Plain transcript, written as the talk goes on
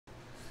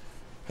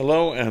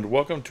Hello and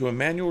welcome to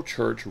Emmanuel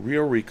Church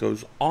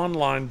Rico's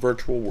online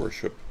virtual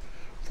worship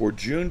for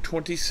June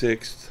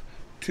 26th,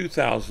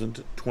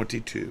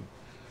 2022.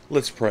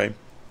 Let's pray.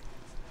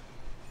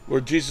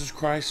 Lord Jesus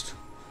Christ,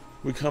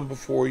 we come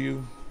before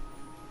you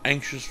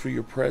anxious for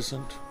your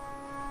presence,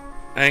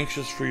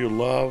 anxious for your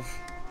love,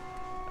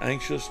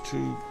 anxious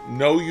to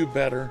know you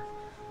better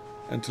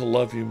and to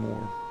love you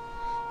more.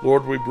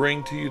 Lord, we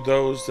bring to you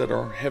those that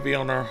are heavy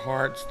on our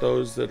hearts,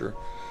 those that are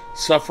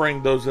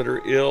suffering, those that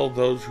are ill,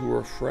 those who are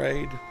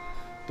afraid,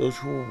 those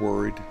who are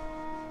worried.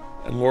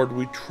 And Lord,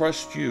 we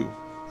trust you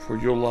for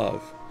your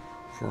love,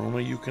 for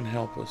only you can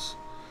help us.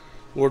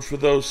 Lord, for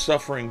those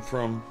suffering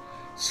from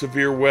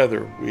severe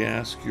weather, we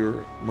ask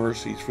your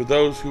mercies. For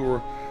those who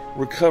are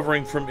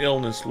recovering from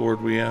illness,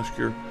 Lord, we ask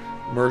your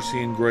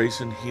mercy and grace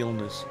and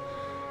healness.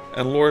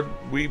 And Lord,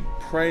 we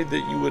pray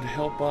that you would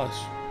help us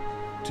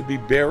to be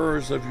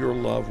bearers of your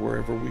love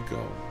wherever we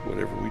go,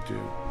 whatever we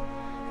do.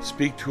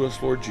 Speak to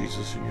us, Lord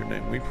Jesus, in your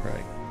name we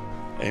pray.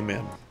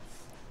 Amen.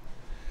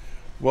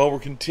 Well, we're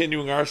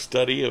continuing our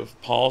study of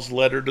Paul's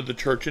letter to the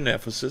church in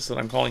Ephesus that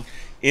I'm calling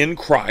In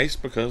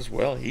Christ because,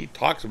 well, he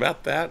talks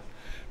about that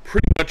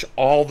pretty much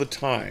all the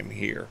time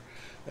here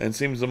and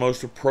seems the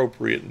most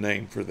appropriate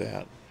name for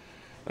that.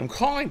 I'm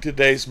calling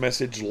today's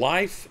message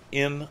Life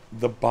in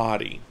the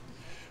Body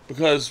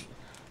because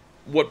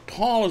what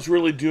Paul is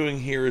really doing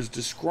here is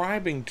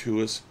describing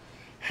to us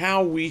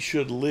how we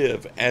should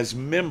live as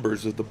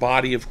members of the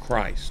body of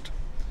Christ.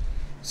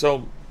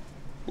 So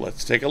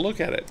let's take a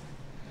look at it.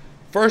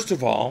 First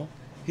of all,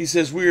 he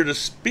says we are to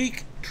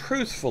speak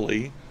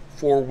truthfully,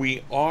 for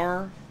we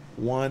are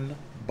one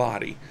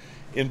body.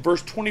 In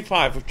verse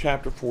 25 of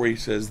chapter 4, he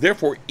says,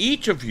 therefore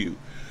each of you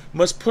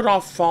must put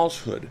off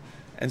falsehood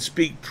and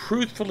speak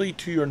truthfully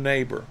to your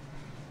neighbor,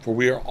 for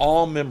we are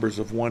all members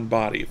of one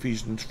body.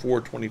 Ephesians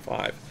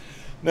 4:25.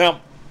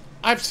 Now,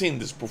 I've seen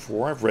this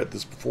before. I've read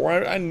this before.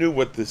 I knew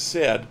what this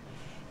said,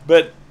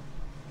 but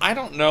I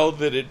don't know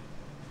that it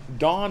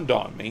dawned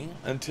on me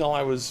until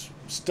I was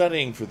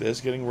studying for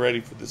this, getting ready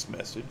for this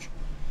message,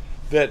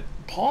 that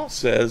Paul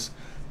says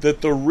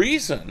that the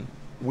reason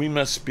we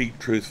must speak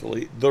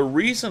truthfully, the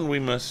reason we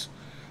must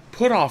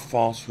put off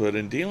falsehood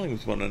in dealing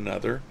with one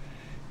another,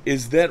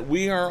 is that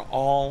we are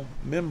all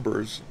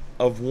members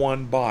of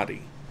one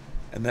body,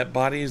 and that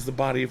body is the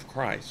body of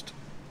Christ.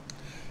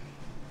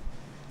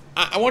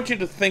 I want you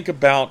to think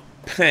about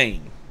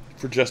pain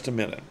for just a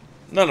minute.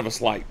 None of us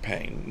like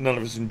pain. None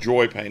of us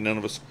enjoy pain. None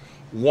of us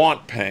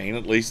want pain,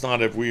 at least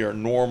not if we are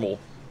normal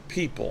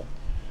people.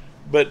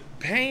 But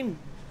pain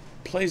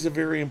plays a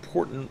very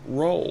important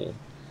role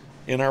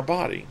in our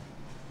body.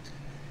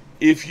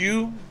 If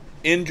you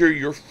injure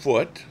your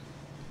foot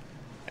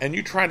and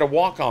you try to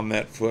walk on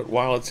that foot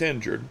while it's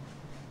injured,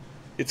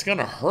 it's going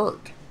to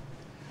hurt.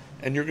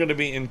 And you're going to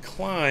be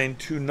inclined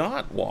to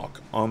not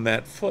walk on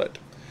that foot.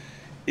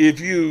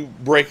 If you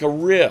break a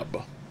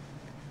rib,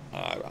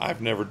 I've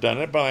never done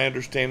it, but I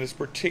understand it's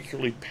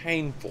particularly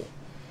painful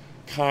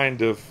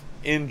kind of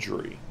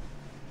injury,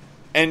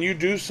 and you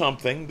do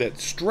something that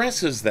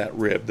stresses that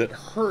rib, that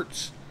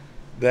hurts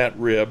that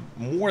rib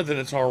more than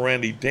it's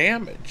already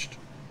damaged,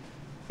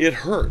 it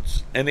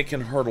hurts, and it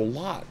can hurt a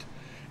lot.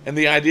 And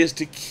the idea is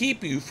to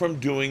keep you from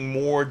doing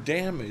more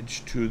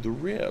damage to the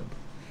rib.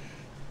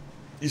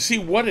 You see,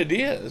 what it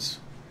is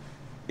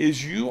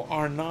you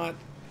are not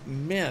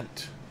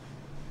meant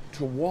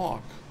to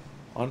walk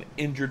on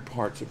injured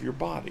parts of your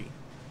body.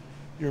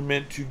 You're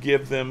meant to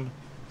give them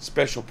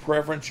special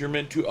preference. You're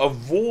meant to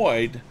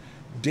avoid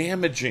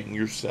damaging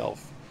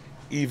yourself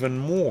even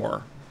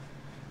more.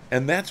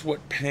 And that's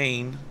what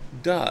pain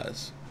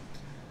does.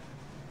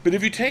 But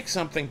if you take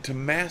something to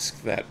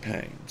mask that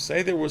pain,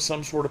 say there was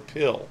some sort of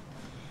pill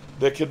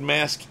that could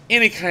mask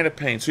any kind of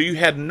pain, so you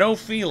had no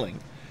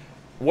feeling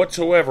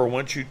whatsoever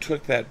once you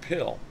took that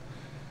pill,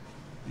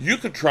 you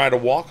could try to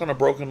walk on a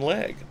broken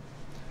leg.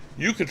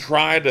 You could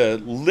try to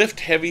lift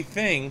heavy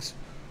things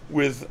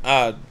with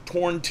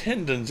torn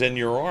tendons in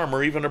your arm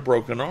or even a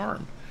broken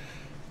arm.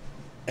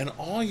 And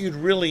all you'd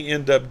really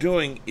end up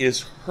doing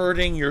is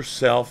hurting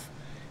yourself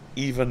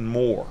even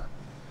more,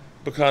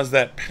 because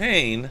that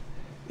pain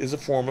is a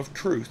form of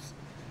truth.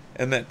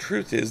 And that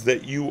truth is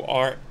that you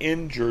are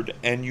injured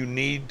and you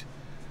need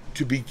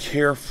to be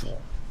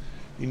careful.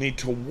 You need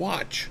to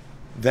watch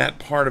that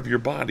part of your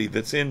body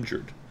that's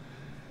injured.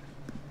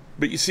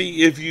 But you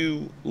see, if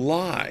you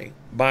lie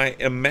by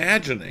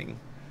imagining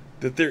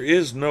that there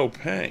is no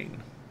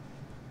pain,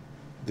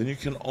 then you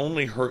can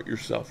only hurt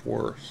yourself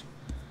worse.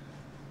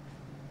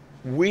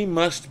 We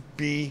must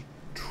be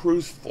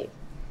truthful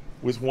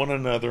with one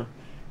another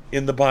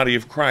in the body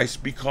of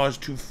Christ, because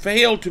to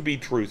fail to be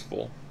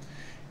truthful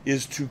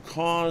is to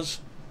cause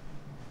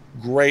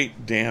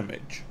great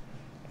damage,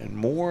 and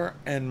more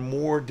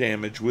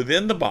damage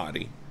within the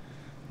body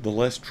the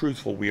less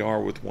truthful we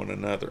are with one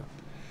another.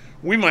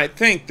 We might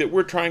think that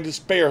we're trying to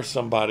spare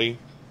somebody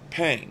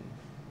pain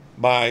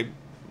by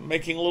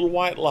making a little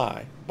white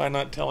lie, by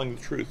not telling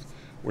the truth.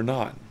 We're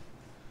not.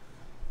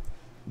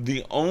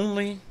 The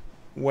only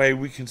way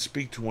we can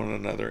speak to one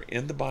another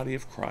in the body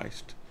of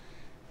Christ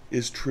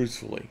is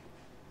truthfully,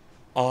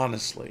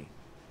 honestly.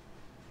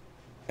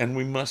 And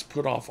we must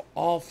put off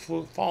all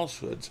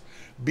falsehoods,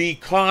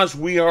 because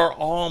we are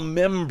all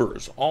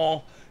members,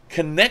 all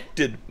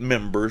connected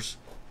members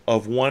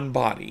of one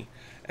body.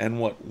 And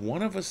what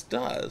one of us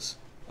does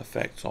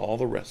affects all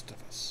the rest of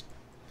us.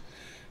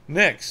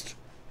 Next,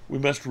 we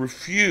must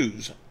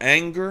refuse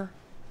anger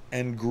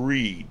and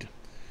greed.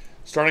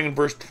 Starting in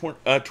verse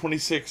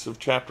 26 of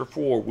chapter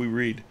 4, we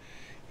read,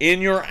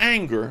 "In your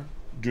anger,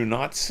 do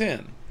not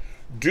sin.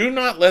 Do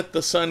not let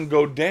the sun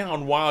go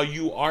down while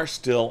you are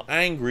still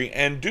angry,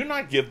 and do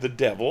not give the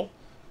devil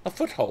a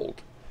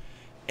foothold.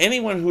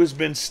 Anyone who has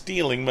been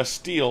stealing must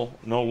steal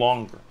no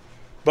longer,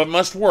 but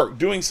must work,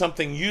 doing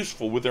something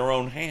useful with their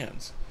own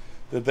hands,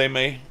 that they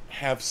may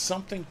have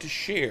something to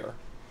share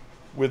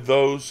with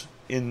those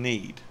in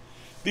need."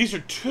 These are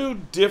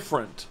two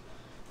different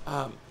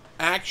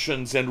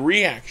actions and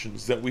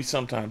reactions that we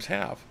sometimes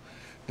have.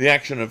 The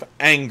action of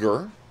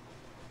anger,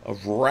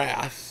 of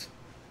wrath,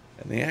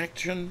 and the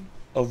action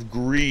of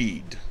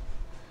greed.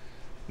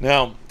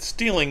 Now,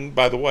 stealing,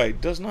 by the way,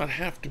 does not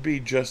have to be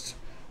just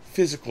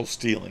physical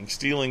stealing,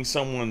 stealing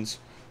someone's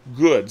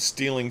goods,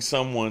 stealing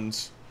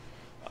someone's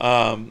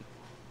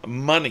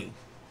money.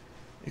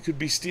 It could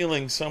be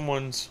stealing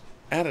someone's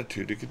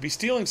attitude. It could be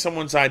stealing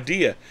someone's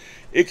idea.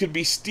 It could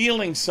be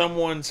stealing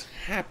someone's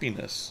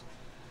happiness.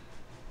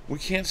 We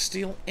can't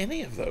steal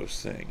any of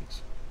those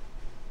things.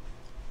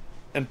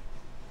 And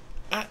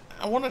I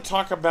want to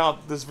talk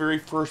about this very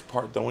first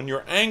part, though. In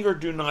your anger,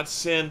 do not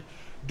sin.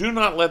 Do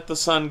not let the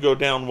sun go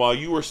down while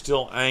you are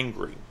still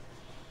angry.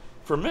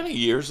 For many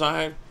years,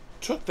 I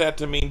took that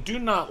to mean do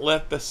not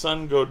let the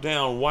sun go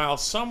down while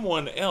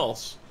someone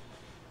else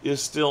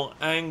is still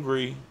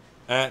angry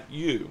at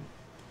you.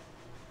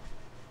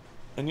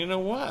 And you know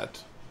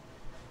what?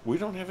 We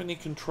don't have any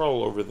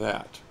control over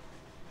that.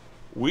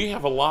 We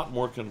have a lot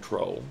more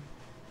control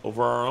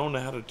over our own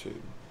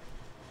attitude.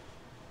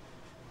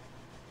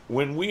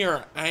 When we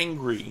are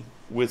angry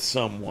with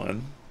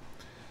someone,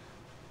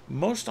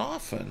 most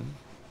often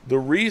the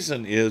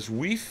reason is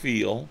we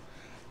feel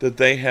that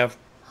they have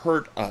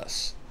hurt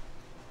us.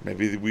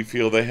 Maybe we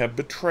feel they have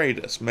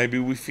betrayed us. Maybe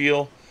we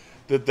feel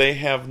that they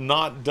have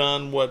not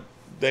done what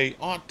they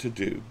ought to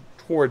do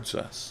towards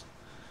us.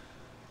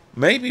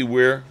 Maybe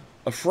we're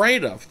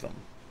afraid of them.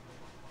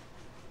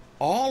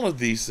 All of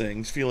these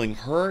things, feeling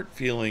hurt,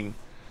 feeling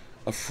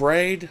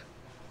afraid,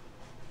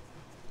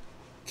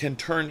 can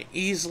turn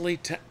easily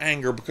to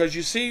anger. Because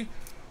you see,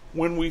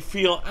 when we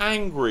feel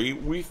angry,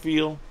 we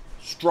feel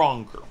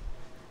stronger.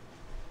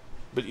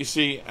 But you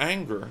see,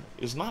 anger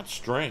is not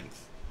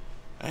strength.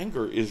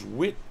 Anger is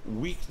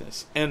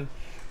weakness. And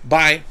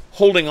by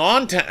holding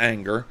on to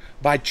anger,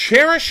 by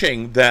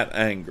cherishing that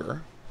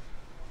anger,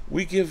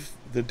 we give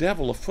the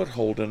devil a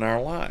foothold in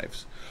our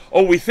lives.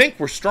 Oh, we think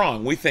we're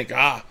strong. We think,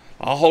 I'll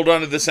hold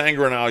on to this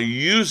anger and I'll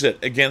use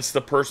it against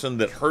the person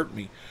that hurt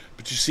me.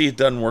 But you see, it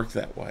doesn't work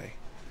that way.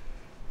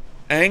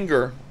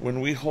 Anger, when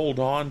we hold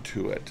on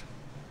to it,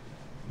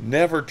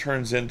 never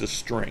turns into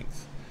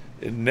strength.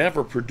 It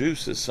never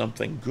produces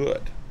something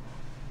good.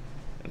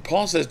 And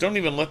Paul says, don't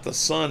even let the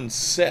sun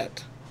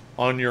set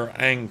on your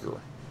anger.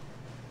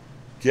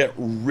 Get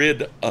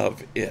rid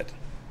of it.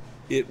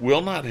 It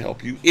will not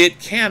help you. It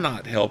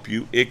cannot help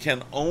you. It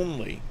can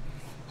only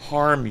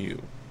harm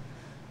you,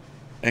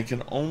 and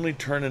can only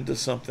turn into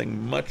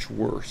something much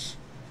worse,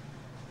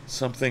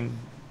 something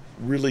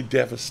really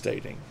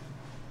devastating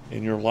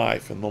in your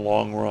life in the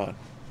long run.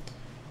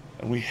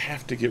 And we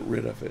have to get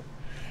rid of it.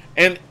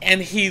 And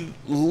he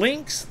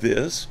links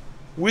this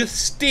with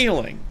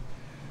stealing.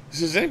 He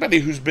says anybody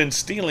who's been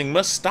stealing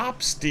must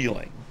stop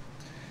stealing.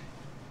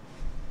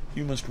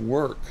 You must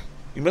work.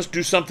 You must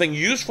do something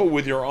useful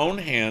with your own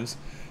hands,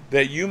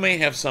 that you may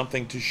have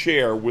something to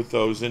share with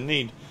those in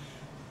need.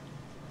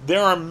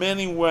 There are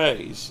many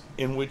ways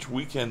in which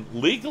we can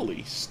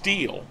legally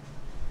steal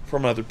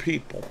from other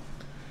people.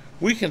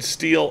 We can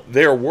steal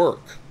their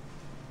work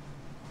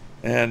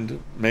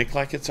and make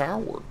like it's our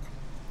work.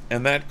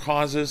 And that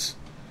causes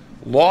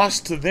loss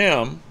to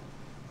them.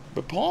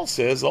 But Paul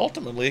says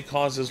ultimately it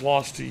causes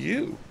loss to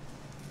you.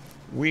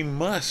 We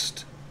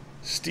must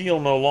steal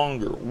no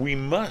longer. We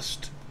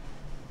must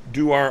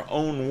do our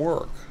own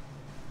work.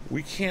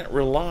 We can't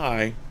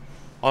rely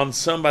on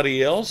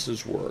somebody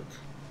else's work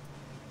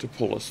to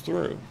pull us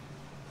through.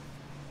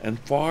 And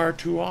far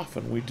too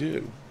often we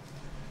do.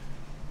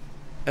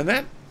 And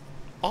that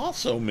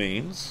also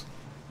means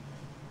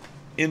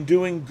in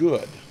doing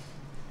good.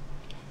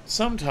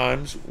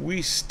 Sometimes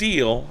we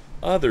steal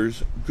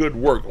others' good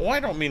work. Oh,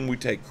 I don't mean we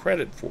take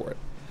credit for it.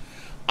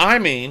 I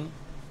mean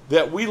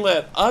that we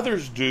let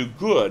others do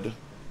good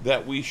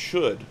that we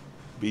should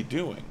be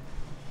doing.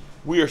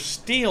 We are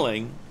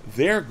stealing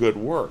their good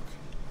work.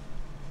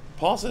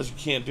 Paul says you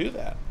can't do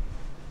that.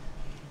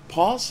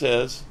 Paul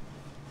says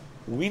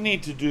we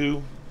need to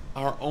do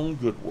our own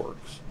good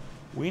works.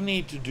 We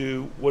need to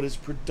do what is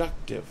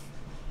productive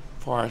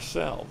for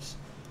ourselves.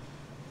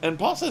 And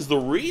Paul says the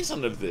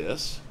reason of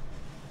this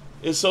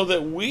is so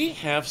that we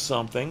have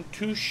something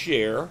to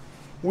share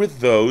with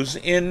those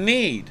in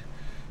need.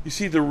 You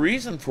see, the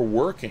reason for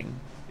working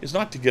is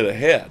not to get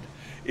ahead.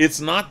 It's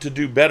not to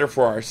do better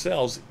for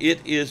ourselves.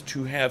 It is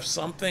to have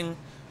something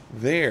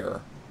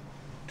there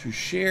to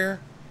share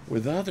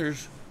with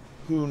others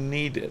who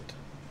need it.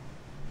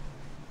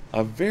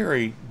 A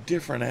very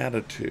different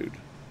attitude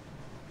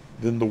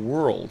than the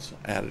world's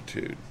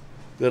attitude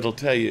that'll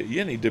tell you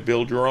you need to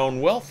build your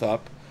own wealth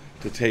up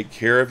to take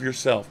care of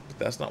yourself. But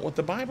that's not what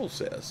the Bible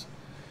says.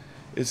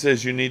 It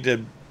says you need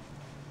to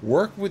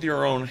work with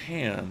your own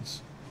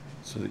hands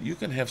so that you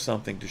can have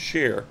something to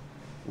share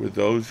with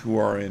those who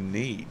are in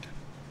need.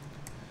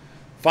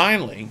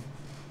 Finally,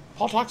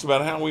 Paul talks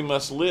about how we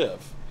must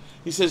live.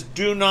 He says,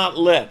 do not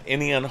let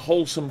any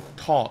unwholesome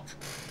talk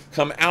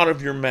come out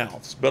of your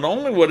mouths, but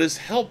only what is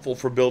helpful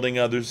for building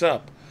others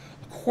up,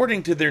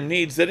 according to their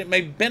needs, that it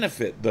may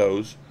benefit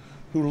those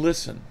who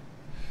listen.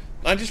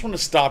 I just want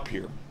to stop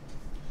here.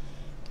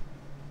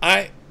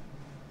 I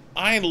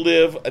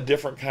live a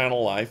different kind of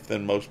life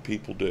than most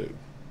people do.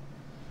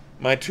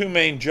 My two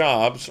main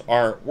jobs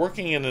are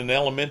working in an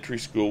elementary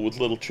school with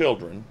little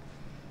children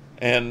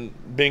and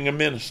being a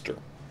minister.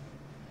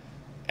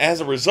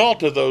 As a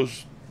result of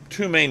those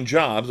two main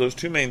jobs, those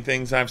two main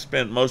things I've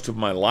spent most of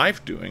my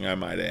life doing, I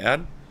might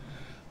add,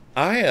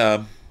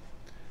 I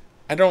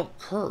don't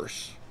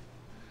curse.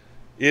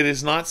 It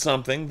is not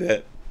something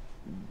that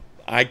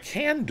I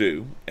can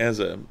do as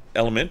an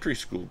elementary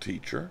school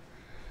teacher,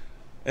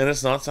 and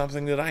it's not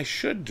something that I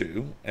should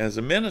do as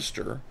a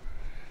minister.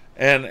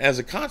 And as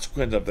a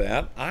consequence of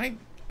that, I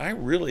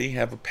really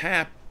have a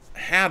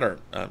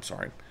pattern,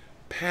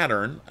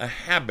 a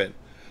habit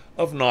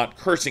of not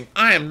cursing.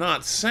 I am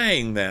not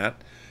saying that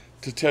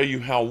to tell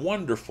you how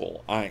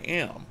wonderful I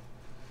am.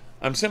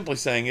 I'm simply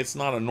saying it's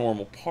not a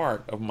normal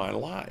part of my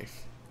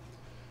life.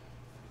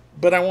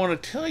 But I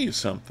want to tell you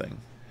something.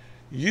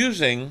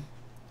 Using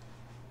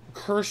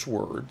curse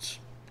words,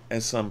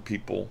 as some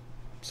people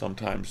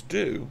sometimes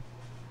do,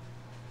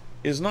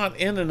 is not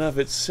in and of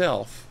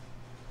itself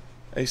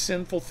a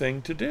sinful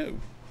thing to do.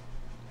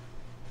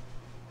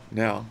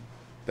 Now,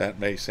 that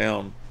may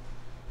sound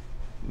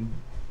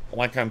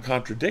like I'm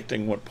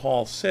contradicting what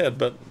Paul said,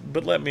 but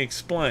let me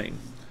explain.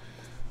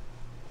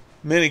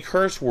 Many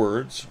curse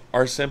words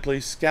are simply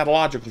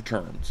scatological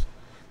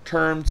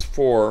terms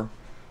for,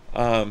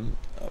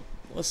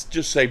 let's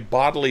just say,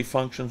 bodily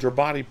functions or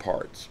body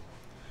parts.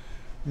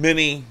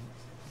 Many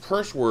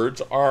curse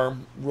words are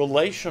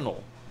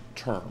relational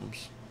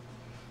terms,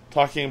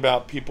 talking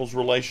about people's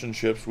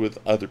relationships with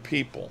other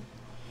people.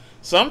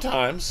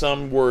 Sometimes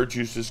some words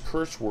used as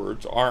curse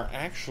words are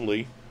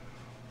actually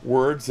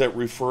words that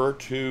refer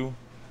to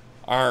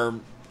our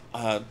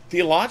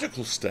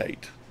theological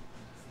state,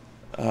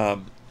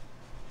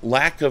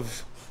 lack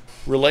of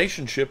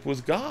relationship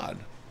with God.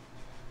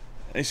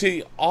 And you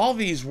see, all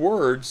these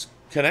words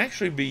can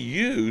actually be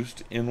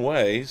used in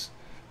ways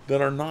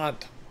that are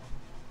not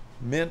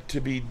meant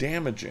to be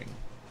damaging.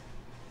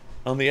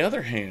 On the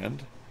other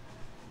hand,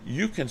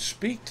 you can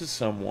speak to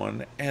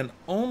someone and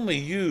only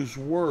use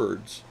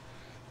words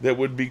that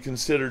would be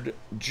considered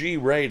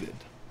G-rated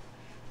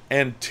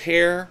and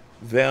tear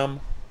them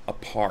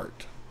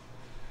apart.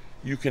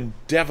 You can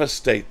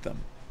devastate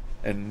them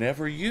and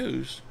never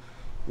use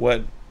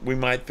what we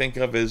might think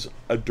of as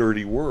a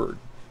dirty word.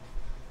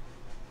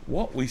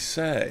 What we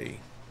say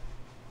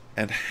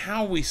and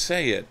how we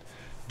say it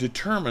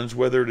determines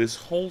whether it is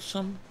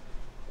wholesome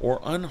or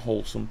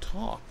unwholesome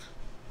talk.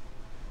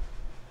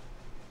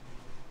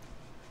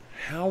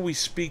 How we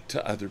speak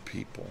to other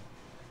people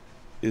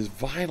is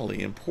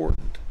vitally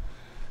important.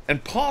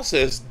 And Paul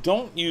says,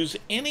 don't use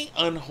any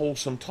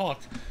unwholesome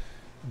talk.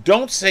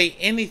 Don't say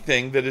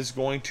anything that is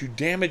going to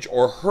damage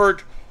or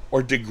hurt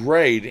or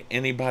degrade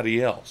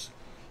anybody else.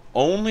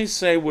 Only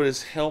say what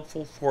is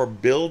helpful for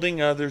building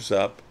others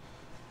up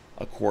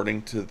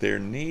according to their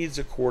needs,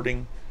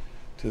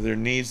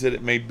 that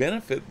it may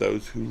benefit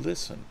those who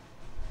listen.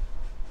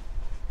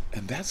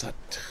 And that's a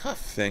tough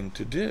thing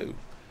to do,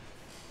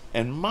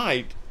 and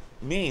might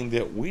mean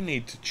that we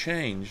need to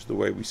change the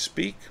way we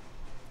speak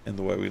and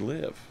the way we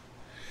live.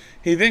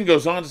 He then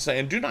goes on to say,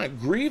 and do not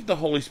grieve the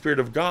Holy Spirit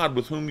of God,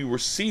 with whom you were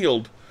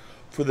sealed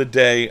for the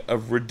day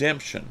of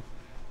redemption.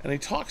 And he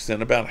talks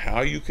then about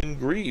how you can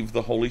grieve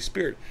the Holy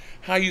Spirit,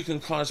 how you can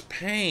cause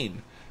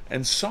pain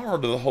and sorrow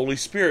to the Holy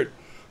Spirit,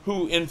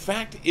 who in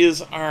fact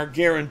is our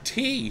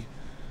guarantee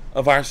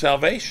of our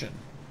salvation.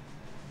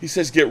 He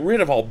says, get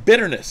rid of all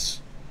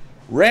bitterness,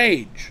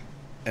 rage,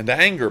 and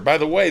anger. By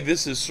the way,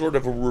 this is sort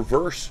of a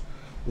reverse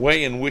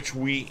way in which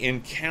we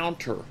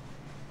encounter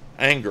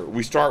anger.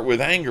 We start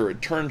with anger,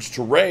 it turns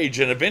to rage,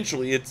 and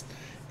eventually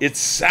it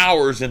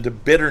sours into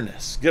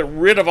bitterness. Get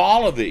rid of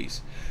all of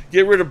these.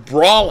 Get rid of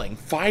brawling,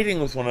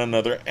 fighting with one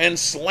another, and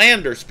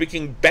slander,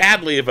 speaking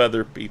badly of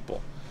other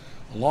people,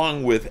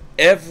 along with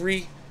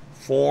every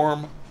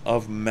form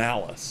of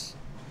malice.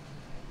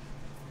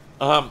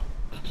 I'm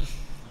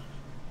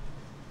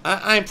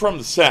from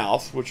the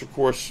South, which of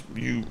course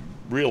you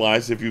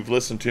realize if you've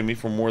listened to me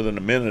for more than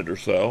a minute or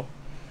so.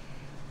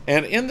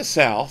 And in the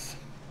South,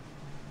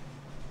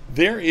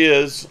 There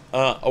is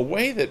a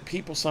way that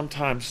people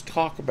sometimes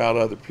talk about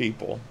other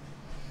people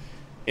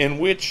in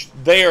which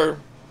they are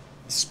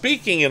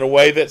speaking in a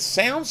way that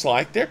sounds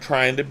like they're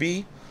trying to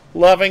be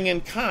loving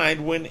and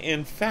kind, when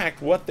in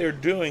fact what they're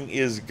doing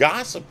is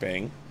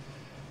gossiping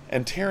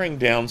and tearing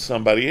down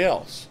somebody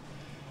else.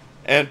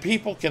 And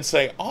people can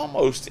say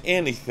almost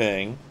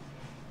anything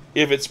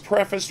if it's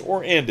prefaced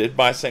or ended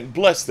by saying,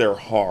 bless their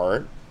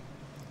heart.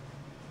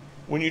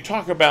 When you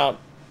talk about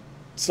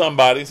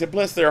somebody, say,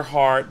 bless their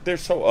heart, they're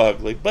so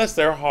ugly. Bless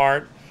their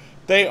heart,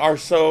 they are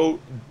so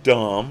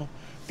dumb.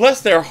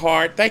 Bless their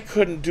heart, they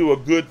couldn't do a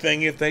good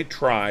thing if they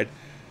tried.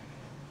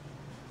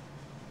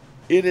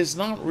 It is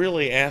not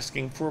really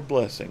asking for a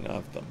blessing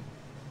of them.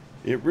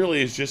 It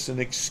really is just an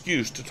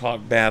excuse to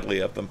talk badly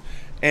of them.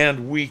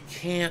 And we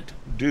can't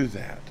do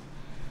that.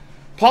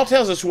 Paul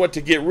tells us what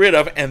to get rid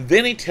of, and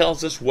then he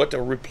tells us what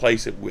to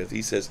replace it with.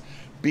 He says,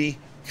 be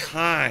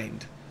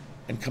kind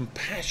and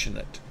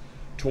compassionate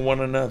to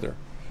one another,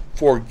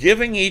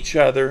 forgiving each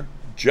other,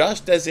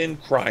 just as in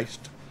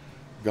Christ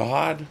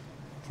God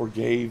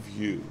forgave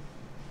you.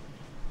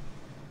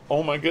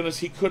 Oh my goodness,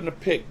 he couldn't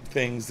have picked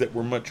things that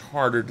were much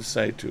harder to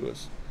say to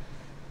us.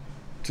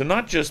 To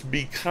not just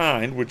be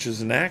kind, which is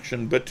an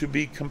action, but to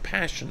be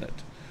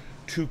compassionate,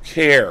 to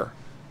care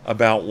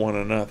about one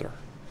another.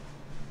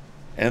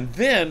 And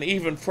then,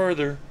 even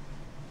further,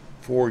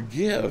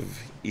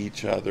 forgive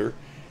each other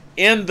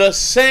in the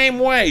same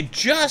way,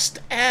 just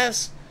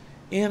as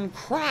in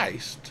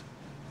Christ.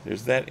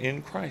 There's that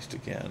in Christ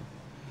again.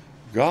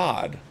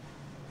 God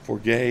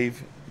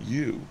forgave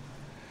you.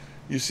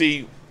 You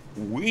see,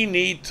 we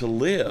need to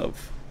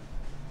live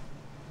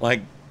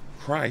like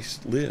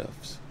Christ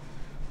lives.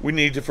 We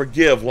need to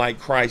forgive like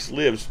Christ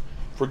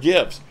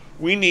forgives.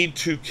 We need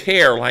to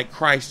care like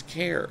Christ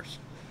cares.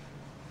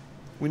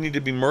 We need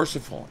to be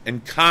merciful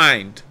and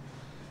kind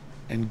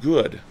and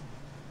good.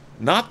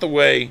 Not the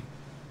way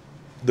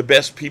the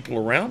best people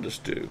around us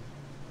do,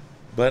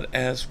 but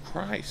as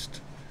Christ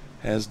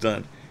has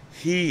done.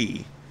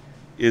 He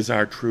is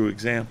our true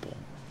example.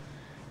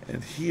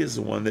 And he is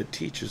the one that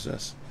teaches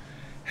us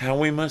how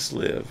we must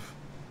live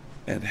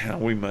and how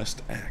we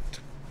must act.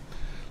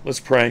 Let's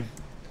pray.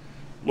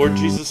 Lord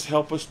Jesus,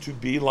 help us to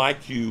be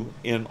like you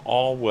in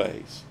all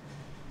ways.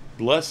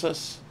 Bless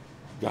us,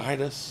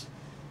 guide us,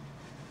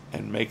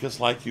 and make us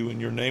like you.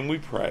 In your name we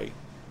pray.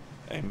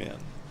 Amen.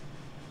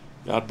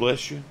 God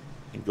bless you,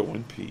 and go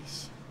in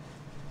peace.